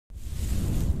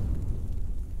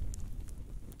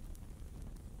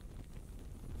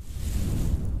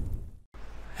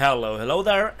Hello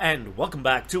there, and welcome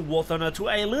back to War Thunder, to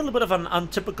a little bit of an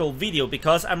untypical video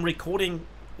because I'm recording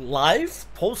live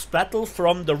post-battle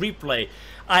from the replay.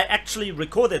 I actually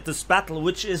recorded this battle,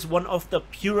 which is one of the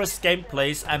purest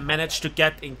gameplays I managed to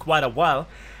get in quite a while,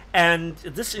 and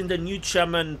this in the new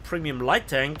German premium light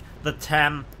tank, the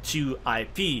TAM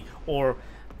 2IP, or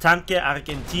Tanque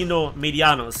Argentino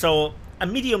Mediano, so a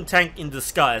medium tank in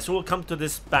disguise. We'll come to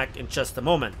this back in just a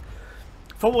moment.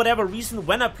 For whatever reason,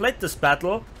 when I played this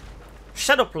battle,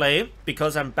 Shadowplay,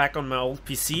 because I'm back on my old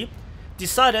PC,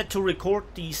 decided to record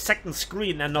the second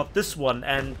screen and not this one,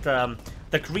 and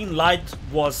the green light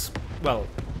was, well,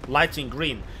 lighting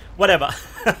green, whatever.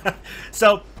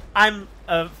 So I'm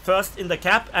first in the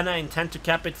cap, and I intend to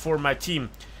cap it for my team.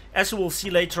 As you will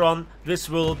see later on, this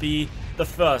will be the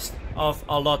first of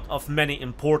a lot of many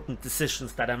important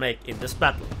decisions that I make in this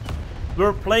battle.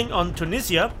 We're playing on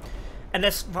Tunisia, and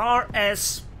as far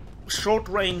as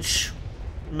short-range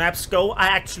maps go, I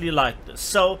actually like this.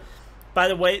 So, by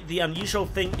the way, the unusual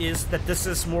thing is that this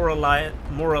is more or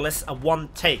less a one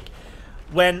take.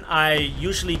 When I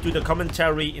usually do the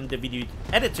commentary in the video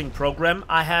editing program,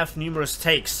 I have numerous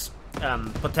takes,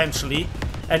 potentially.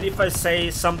 And if I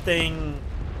say something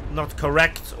not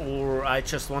correct, or I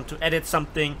just want to edit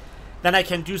something, then I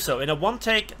can do so. In a one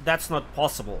take, that's not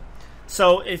possible.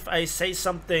 So if I say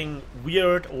something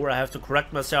weird or I have to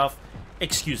correct myself,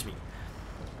 excuse me.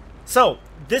 So,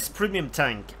 this premium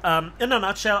tank, in a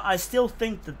nutshell, I still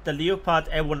think that the Leopard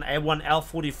A1A1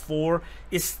 L44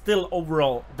 is still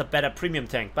overall the better premium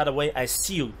tank. By the way, I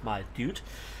see you, my dude.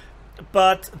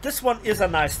 But this one is a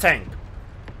nice tank.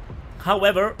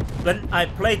 However, when I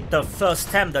played the first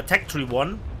TAM, the Tech Tree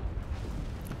one,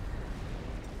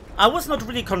 I was not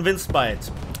really convinced by it.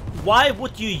 Why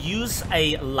would you use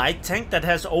a light tank that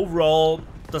has overall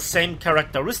the same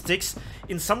characteristics,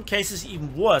 in some cases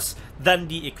even worse than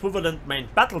the equivalent main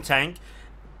battle tank,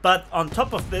 but on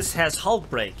top of this has hull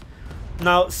break?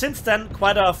 Now, since then,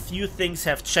 quite a few things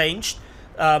have changed.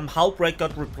 Hull break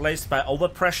got replaced by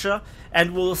overpressure,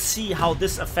 and we'll see how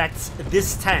this affects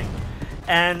this tank.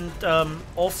 And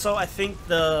also, I think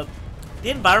the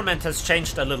environment has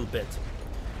changed a little bit.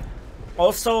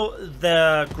 Also,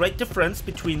 the great difference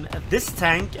between this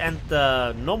tank and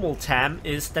the normal TAM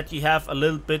is that you have a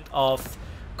little bit of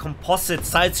composite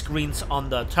side screens on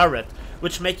the turret,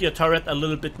 which make your turret a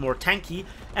little bit more tanky,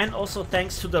 and also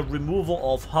thanks to the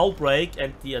removal of hull break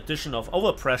and the addition of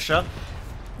overpressure,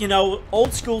 you know,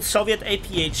 old school Soviet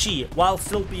APHE, while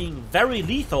still being very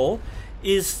lethal,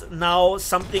 is now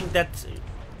something that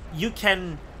you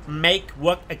can make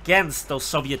work against those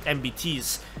Soviet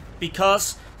MBTs,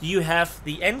 because you have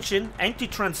the engine and the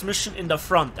transmission in the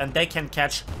front, and they can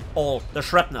catch all the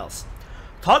shrapnels.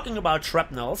 Talking about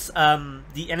shrapnels,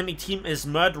 the enemy team is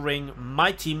murdering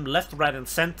my team left, right and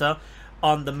center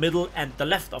on the middle and the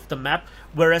left of the map,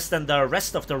 whereas then the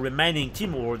rest of the remaining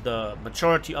team, or the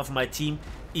majority of my team,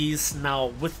 is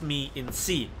now with me in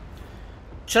C.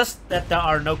 Just that there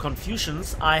are no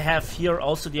confusions, I have here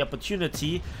also the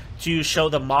opportunity to show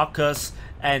the markers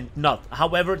and not.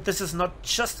 However, this is not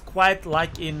just quite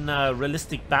like in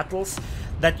realistic battles,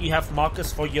 that you have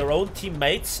markers for your own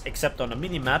teammates, except on a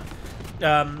minimap.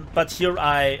 But here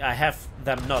I have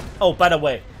them not. Oh, by the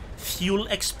way, fuel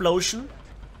explosion.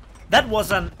 That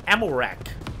was an ammo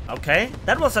rack, okay?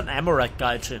 That was an ammo rack,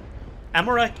 Gaijin.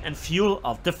 Ammo rack and fuel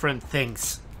are different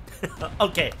things.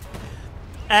 Okay.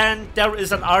 And there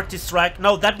is an artist rack.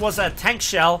 No, that was a tank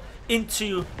shell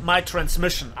into my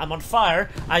transmission. I'm on fire,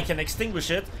 I can extinguish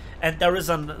it, and there is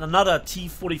another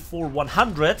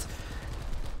T-44-100,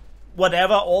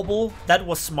 whatever, Orbal, that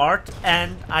was smart,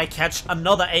 and I catch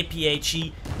another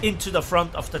APHE into the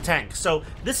front of the tank. So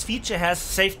this feature has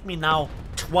saved me now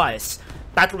twice.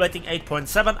 Battle rating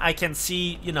 8.7, I can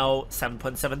see, you know,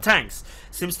 7.7 tanks.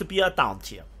 Seems to be a down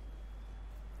tier.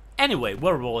 Anyway,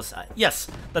 where was I? Yes,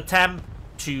 the TAM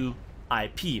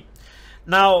 2IP.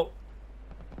 Now,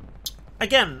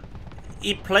 again,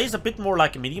 it plays a bit more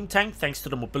like a medium tank thanks to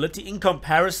the mobility in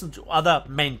comparison to other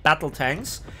main battle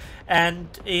tanks, and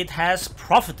it has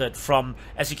profited from,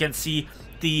 as you can see,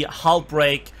 the hull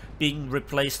break being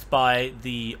replaced by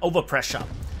the overpressure.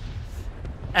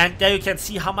 And there you can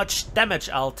see how much damage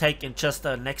I'll take in just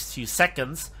the next few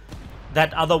seconds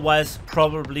that otherwise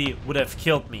probably would have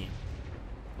killed me.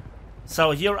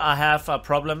 So here I have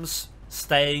problems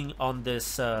staying on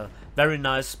this very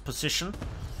nice position.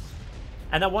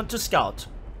 And I want to scout.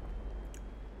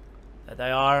 There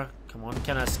they are. Come on,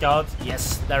 can I scout?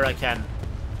 Yes, there I can.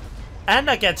 And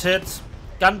I get hit.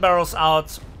 Gun barrels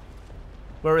out.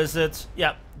 Where is it?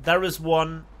 Yeah, there is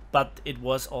one. But it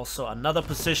was also another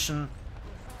position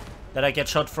that I get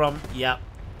shot from. Yeah.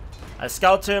 I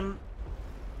scout him.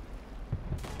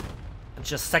 And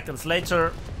just seconds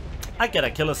later, I get a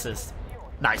kill assist.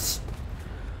 Nice.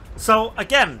 So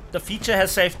again, the feature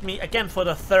has saved me again for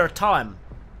the third time.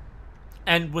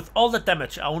 And with all the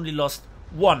damage, I only lost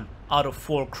 1 out of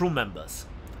 4 crew members.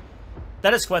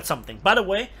 That is quite something. By the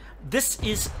way, this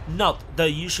is not the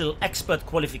usual expert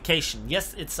qualification.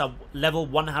 Yes, it's a level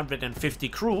 150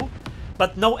 crew,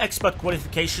 but no expert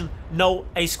qualification, no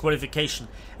ace qualification.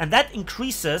 And that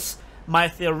increases my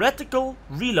theoretical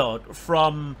reload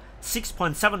from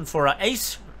 6.7 for an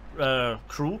ace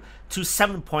crew to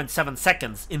 7.7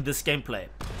 seconds in this gameplay.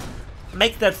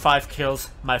 Make that 5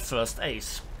 kills my first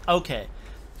ace. Okay,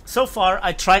 so far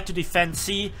I tried to defend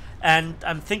C, and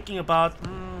I'm thinking about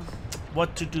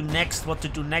what to do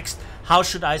next, how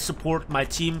should I support my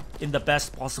team in the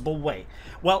best possible way.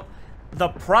 Well, the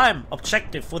prime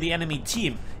objective for the enemy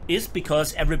team is,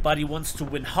 because everybody wants to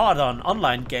win hard on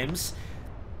online games,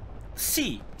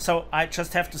 C. So I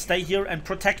just have to stay here and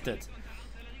protect it.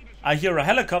 I hear a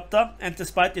helicopter, and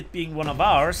despite it being one of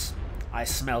ours, I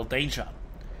smell danger.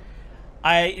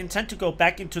 I intend to go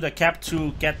back into the cab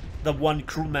to get the 1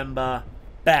 crew member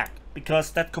back,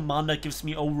 because that commander gives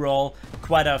me overall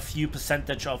quite a few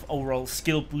percentage of overall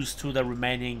skill boost to the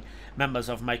remaining members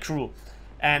of my crew.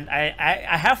 And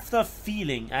I have the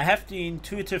feeling, I have the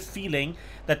intuitive feeling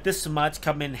that this might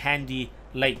come in handy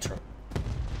later.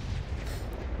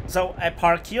 So I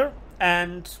park here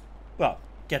and, well,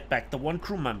 get back the 1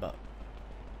 crew member.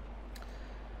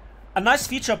 A nice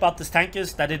feature about this tank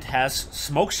is that it has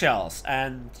smoke shells,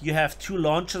 and you have 2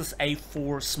 launchers,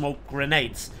 A4 smoke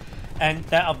grenades. And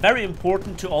they are very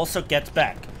important to also get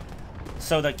back.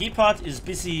 So the Gepard is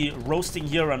busy roasting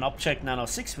here on Object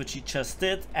 906, which he just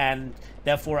did, and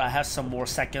therefore I have some more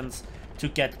seconds to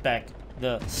get back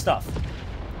the stuff.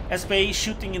 SBA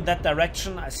shooting in that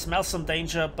direction. I smell some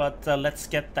danger, but let's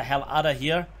get the hell out of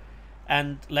here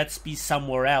and let's be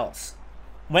somewhere else.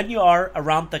 When you are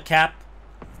around the cap,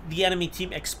 the enemy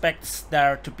team expects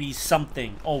there to be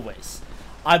something always.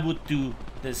 I would do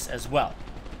this as well.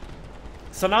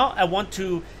 So now I want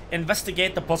to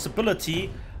investigate the possibility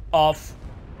of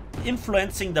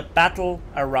influencing the battle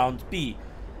around B.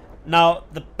 Now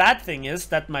the bad thing is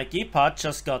that my Gepard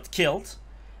just got killed,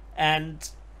 and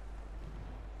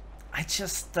I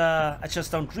just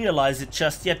don't realize it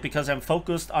just yet, because I'm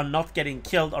focused on not getting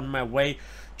killed on my way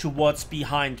towards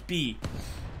behind B.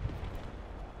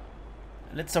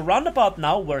 And it's a roundabout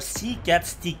now where C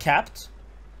gets decapped,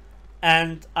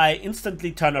 and I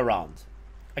instantly turn around.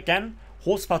 Again,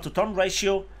 horsepower to ton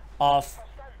ratio of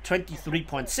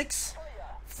 23.6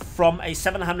 from a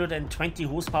 720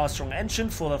 horsepower strong engine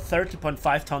for the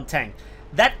 30.5 ton tank.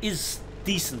 That is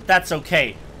decent, that's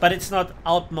okay, but it's not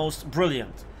utmost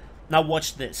brilliant. Now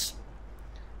watch this.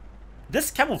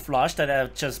 This camouflage that I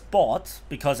just bought,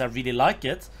 because I really like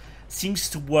it, seems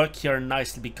to work here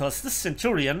nicely, because this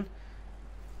Centurion,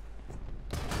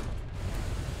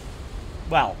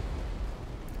 well,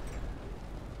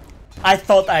 I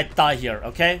thought I'd die here,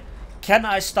 okay? Can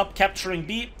I stop capturing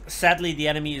B? Sadly, the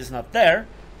enemy is not there.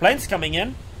 Planes coming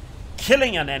in,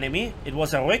 killing an enemy. It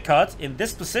was a Ricard in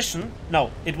this position.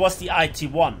 No, it was the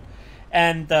IT-1.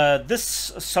 And this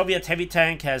Soviet heavy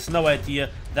tank has no idea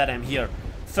that I'm here.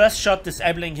 First shot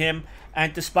disabling him,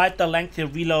 and despite the lengthy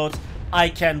reload, I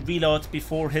can reload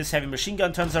before his heavy machine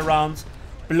gun turns around,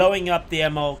 blowing up the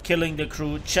ammo, killing the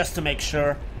crew just to make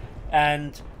sure,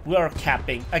 and we're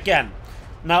capping again.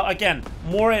 Now again,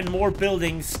 more and more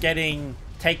buildings getting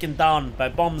taken down by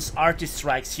bombs, artist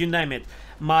strikes, you name it.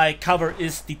 My cover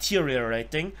is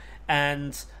deteriorating,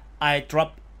 and I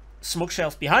drop smoke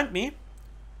shells behind me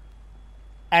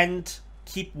and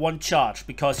keep 1 charge,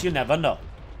 because you never know.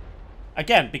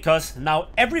 Again, because now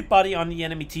everybody on the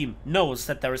enemy team knows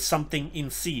that there is something in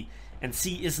C, and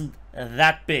C isn't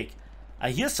that big.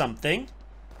 I hear something,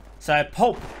 so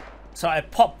I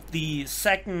pop the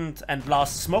second and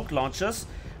last smoke launchers,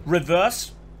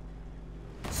 reverse,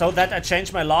 so that I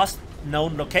change my last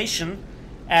known location,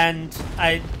 and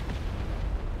I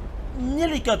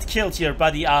nearly got killed here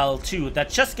by the IL-2 that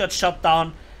just got shot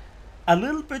down a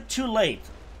little bit too late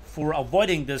for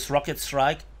avoiding this rocket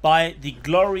strike by the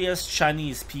glorious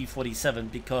Chinese P-47,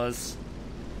 because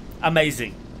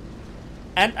amazing.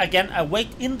 And again, I wait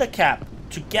in the cab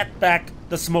to get back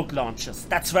the smoke launchers.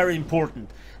 That's very important.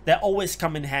 They always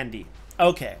come in handy.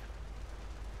 Okay.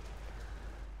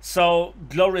 So,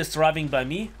 glorious driving by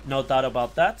me, no doubt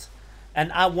about that.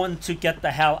 And I want to get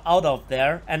the hell out of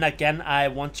there. And again, I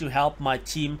want to help my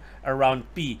team around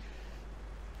B.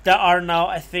 There are now,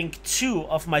 I think, 2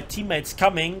 of my teammates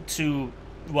coming to,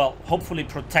 well, hopefully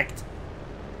protect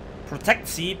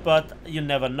C, but you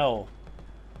never know.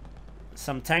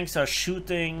 Some tanks are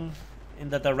shooting in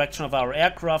the direction of our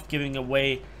aircraft, giving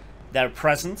away their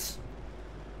presence.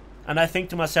 And I think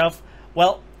to myself,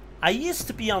 well, I used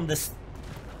to be on this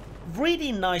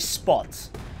really nice spot.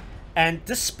 And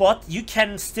this spot, you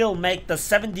can still make the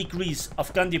 7 degrees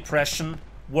of gun depression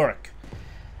work.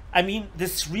 I mean,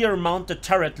 this rear mounted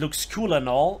turret looks cool and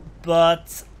all,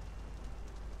 but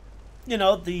you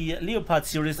know, the Leopard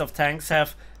series of tanks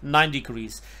have 9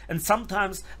 degrees, and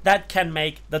sometimes that can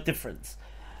make the difference.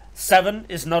 7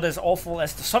 is not as awful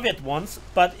as the Soviet ones,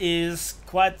 but is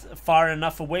quite far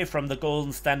enough away from the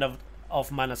golden standard of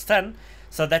 -10,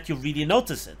 so that you really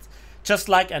notice it. Just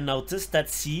like I noticed that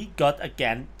C got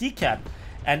again decapped,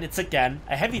 and it's again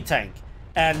a heavy tank,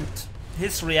 and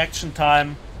his reaction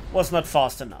time was not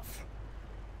fast enough.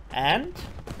 And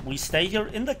we stay here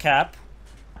in the cap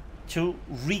to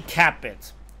recap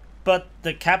it, but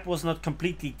the cap was not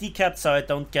completely decapped, so I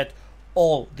don't get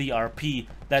all the RP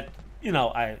that, you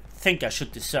know, I think I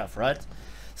should deserve, right?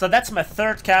 So that's my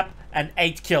 3rd cap and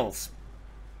 8 kills.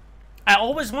 I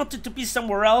always wanted to be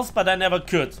somewhere else, but I never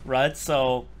could, right?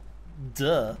 So,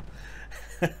 duh.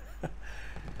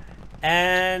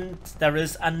 And there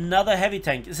is another heavy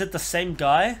tank. Is it the same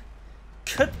guy?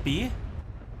 Could be,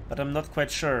 but I'm not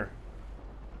quite sure.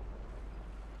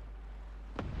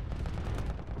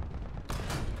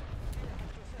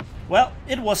 Well,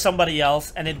 it was somebody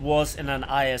else, and it was in an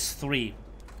IS-3.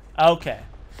 Okay.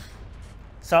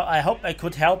 So I hope I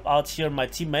could help out here my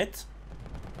teammate.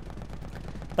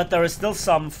 But there is still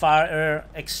some fire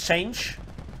exchange.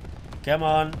 Come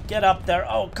on, get up there.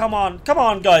 Oh, come on,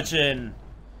 Gaijin.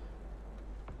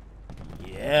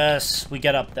 Yes, we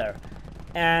get up there.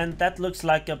 And that looks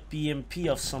like a BMP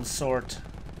of some sort.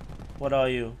 What are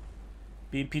you?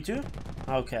 BMP2?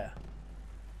 Okay.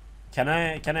 Can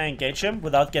I engage him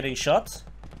without getting shot?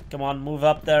 Come on, move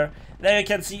up there. There you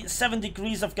can see 7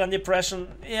 degrees of gun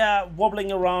depression. Yeah, wobbling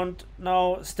around.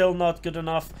 No, still not good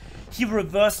enough. He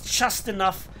reversed just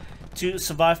enough to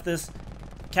survive this.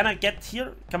 Can I get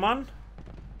here? Come on.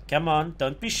 Come on,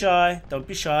 don't be shy. Don't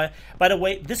be shy. By the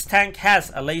way, this tank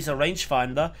has a laser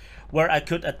rangefinder where I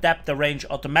could adapt the range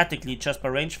automatically just by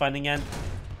rangefinding, and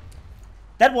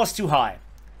that was too high.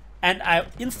 And I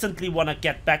instantly want to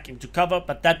get back into cover,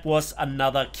 but that was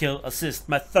another kill assist,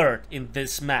 my 3rd in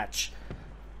this match.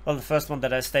 Well, the first one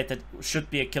that I stated should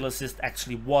be a kill assist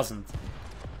actually wasn't.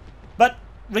 But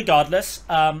regardless,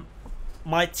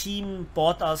 my team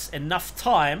bought us enough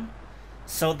time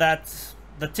so that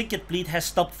the ticket bleed has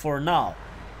stopped for now.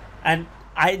 And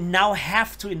I now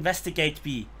have to investigate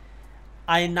B.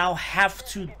 I now have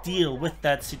to deal with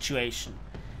that situation.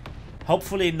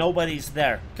 Hopefully nobody's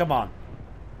there. Come on.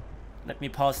 Let me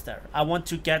pause there. I want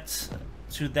to get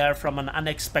to there from an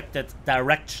unexpected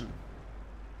direction.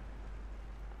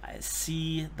 I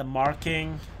see the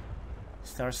marking.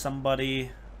 Is there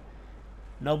somebody?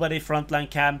 Nobody frontline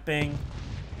camping.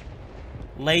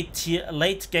 Late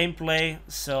gameplay,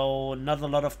 so not a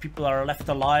lot of people are left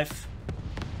alive.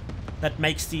 That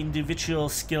makes the individual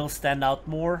skill stand out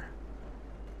more.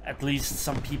 At least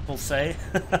some people say.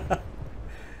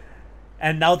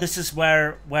 And now this is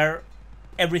where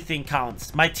everything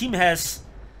counts. My team has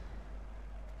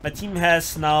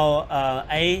now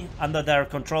A under their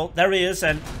control. There he is,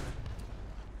 and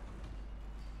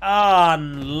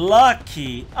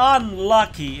unlucky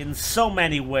in so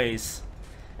many ways.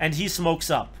 And he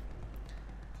smokes up.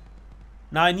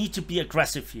 Now I need to be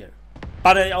aggressive here,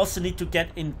 but I also need to get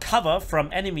in cover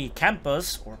from enemy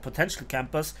campers or potential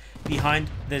campers behind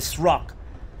this rock.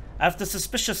 I have the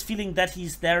suspicious feeling that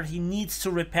he's there. He needs to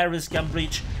repair his gun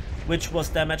breech, which was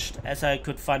damaged, as I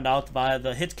could find out via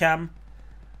the hit cam.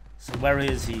 So where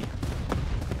is he?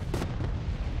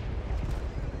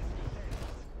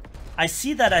 I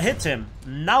see that I hit him.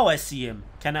 Now I see him.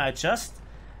 Can I adjust?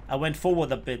 I went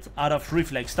forward a bit, out of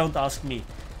reflex, don't ask me.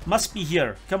 Must be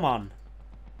here, come on.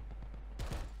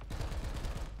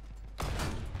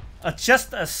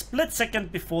 Just a split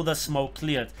second before the smoke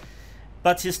cleared.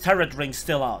 But his turret ring's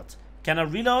still out. Can I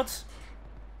reload?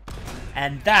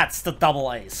 And that's the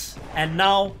double ace. And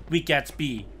now we get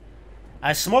B.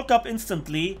 I smoke up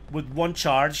instantly with 1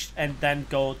 charge and then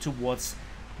go towards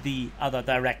the other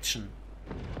direction.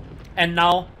 And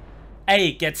now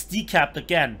A gets decapped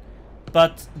again.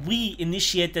 But we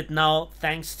initiated now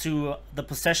thanks to the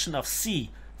possession of C.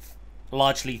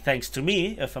 Largely thanks to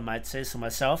me, if I might say so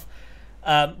myself.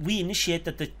 We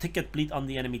initiated the ticket bleed on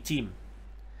the enemy team.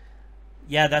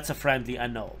 Yeah, that's a friendly, I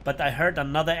know. But I heard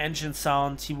another engine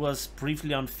sound. He was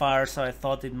briefly on fire, so I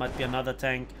thought it might be another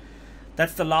tank.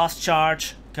 That's the last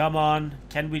charge. Come on,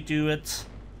 can we do it?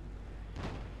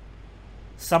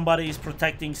 Somebody is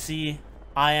protecting C.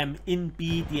 I am in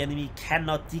B. The enemy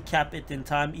cannot decap it in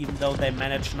time, even though they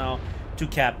managed now to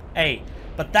cap A.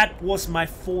 But that was my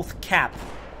 4th cap.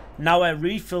 Now I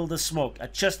refill the smoke. I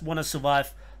just want to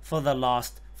survive for the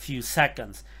last few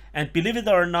seconds. And believe it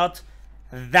or not,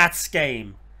 that's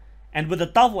game. And with a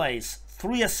double ace,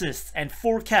 3 assists and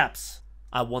 4 caps,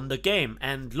 I won the game.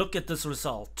 And look at this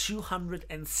result.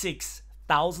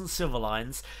 206,000 silver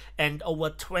lines and over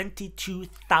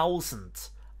 22,000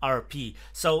 RP.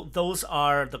 So those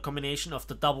are the combination of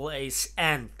the double ace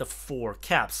and the 4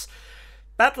 caps.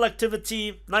 Battle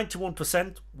activity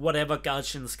 91%, whatever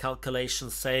Gaussian's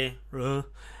calculations say.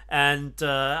 And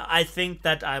I think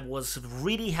that I was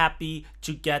really happy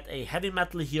to get a heavy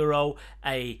metal hero,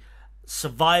 a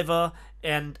survivor,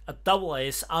 and a double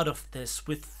ace out of this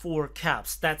with 4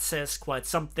 caps. That says quite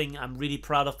something. I'm really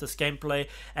proud of this gameplay,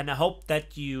 and I hope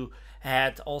that you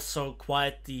had also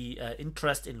quite the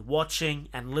interest in watching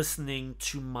and listening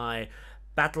to my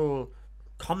battle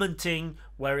commenting,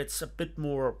 where it's a bit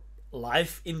more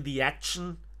live in the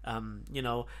action, you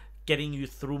know, getting you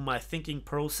through my thinking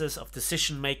process of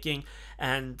decision making.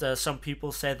 And some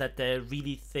people say that they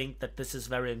really think that this is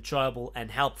very enjoyable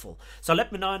and helpful. So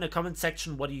let me know in the comment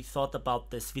section what you thought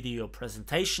about this video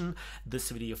presentation, this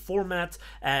video format.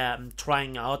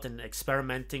 Trying out and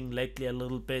experimenting lately a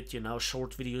little bit, you know,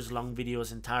 short videos, long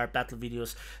videos, entire battle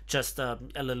videos, just a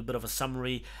little bit of a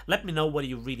summary. Let me know what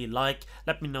you really like.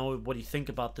 Let me know what you think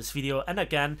about this video. And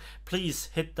again, please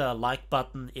hit the like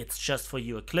button. It's just for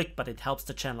you a click, but it helps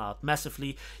the channel out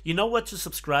massively. You know where to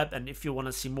subscribe, and if you want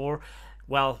to see more,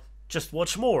 well, just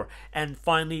watch more. And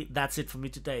finally, that's it for me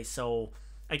today. So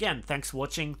again, thanks for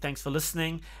watching, thanks for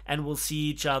listening, and we'll see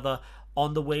each other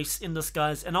on the waves, in the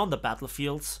skies, and on the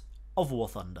battlefields of War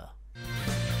Thunder.